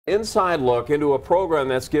Inside look into a program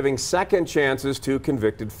that's giving second chances to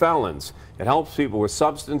convicted felons. It helps people with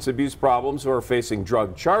substance abuse problems who are facing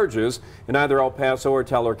drug charges in either El Paso or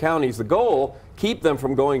Teller Counties. The goal, keep them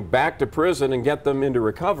from going back to prison and get them into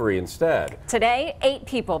recovery instead. Today, 8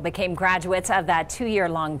 people became graduates of that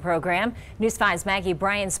 2-year-long program. News 5's Maggie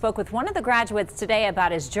Bryan spoke with one of the graduates today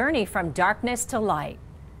about his journey from darkness to light.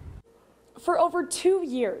 For over 2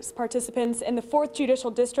 years, participants in the 4th Judicial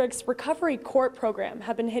District's Recovery Court program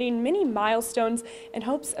have been hitting many milestones in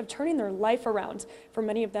hopes of turning their life around. For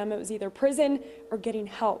many of them, it was either prison or getting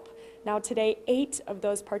help. Now today, 8 of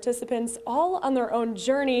those participants, all on their own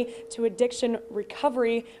journey to addiction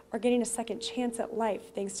recovery, are getting a second chance at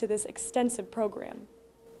life thanks to this extensive program.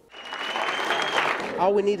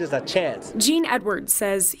 All we need is a chance. Gene Edwards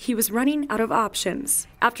says he was running out of options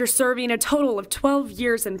after serving a total of 12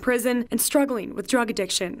 years in prison and struggling with drug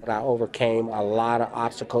addiction. I overcame a lot of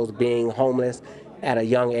obstacles, being homeless at a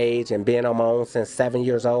young age and being on my own since 7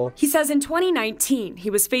 years old. He says in 2019, he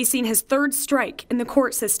was facing his 3rd strike in the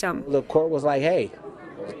court system. The court was like, hey,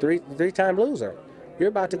 three-time loser. You're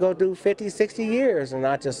about to go do 50, 60 years. And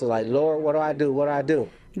I just was like, Lord, what do I do? What do I do?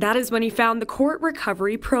 That is when he found the Court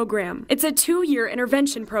Recovery Program. It's a 2-year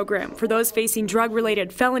intervention program for those facing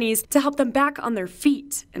drug-related felonies to help them back on their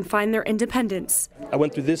feet and find their independence. I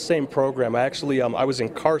went through this same program. I was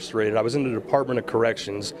incarcerated. I was in the Department of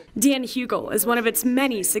Corrections. Dan Hugel is one of its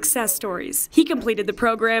many success stories. He completed the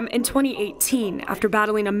program in 2018 after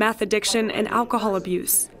battling a meth addiction and alcohol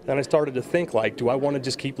abuse. Then I started to think, like, do I want to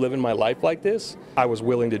just keep living my life like this? I was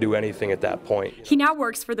willing to do anything at that point. He now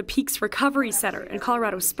works for the Peaks Recovery Center in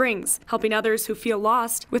Colorado Springs, helping others who feel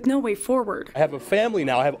lost with no way forward. I have a family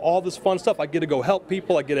now. I have all this fun stuff. I get to go help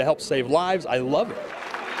people. I get to help save lives. I love it.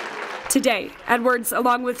 Today, Edwards,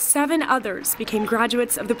 along with 7 others, became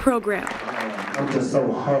graduates of the program. I'm just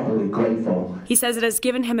so humbly grateful. He says it has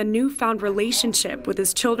given him a newfound relationship with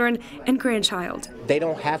his children and grandchild. They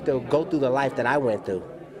don't have to go through the life that I went through.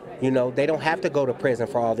 You know, they don't have to go to prison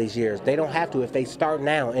for all these years. They don't have to if they start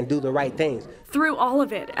now and do the right things. Through all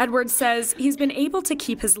of it, Edwards says he's been able to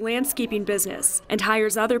keep his landscaping business and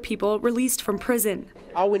hires other people released from prison.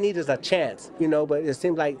 All we need is a chance, you know, but it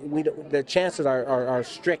seems like the chances are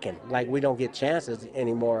stricken, like we don't get chances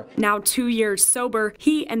anymore. Now 2 years sober,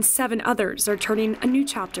 he and 7 others are turning a new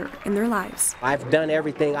chapter in their lives. I've done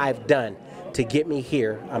everything I've done to get me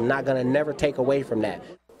here. I'm not going to never take away from that.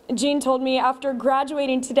 Gene told me after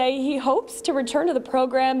graduating today, he hopes to return to the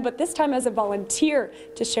program, but this time as a volunteer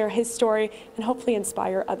to share his story and hopefully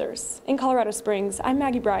inspire others. In Colorado Springs, I'm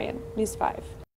Maggie Bryan, News 5.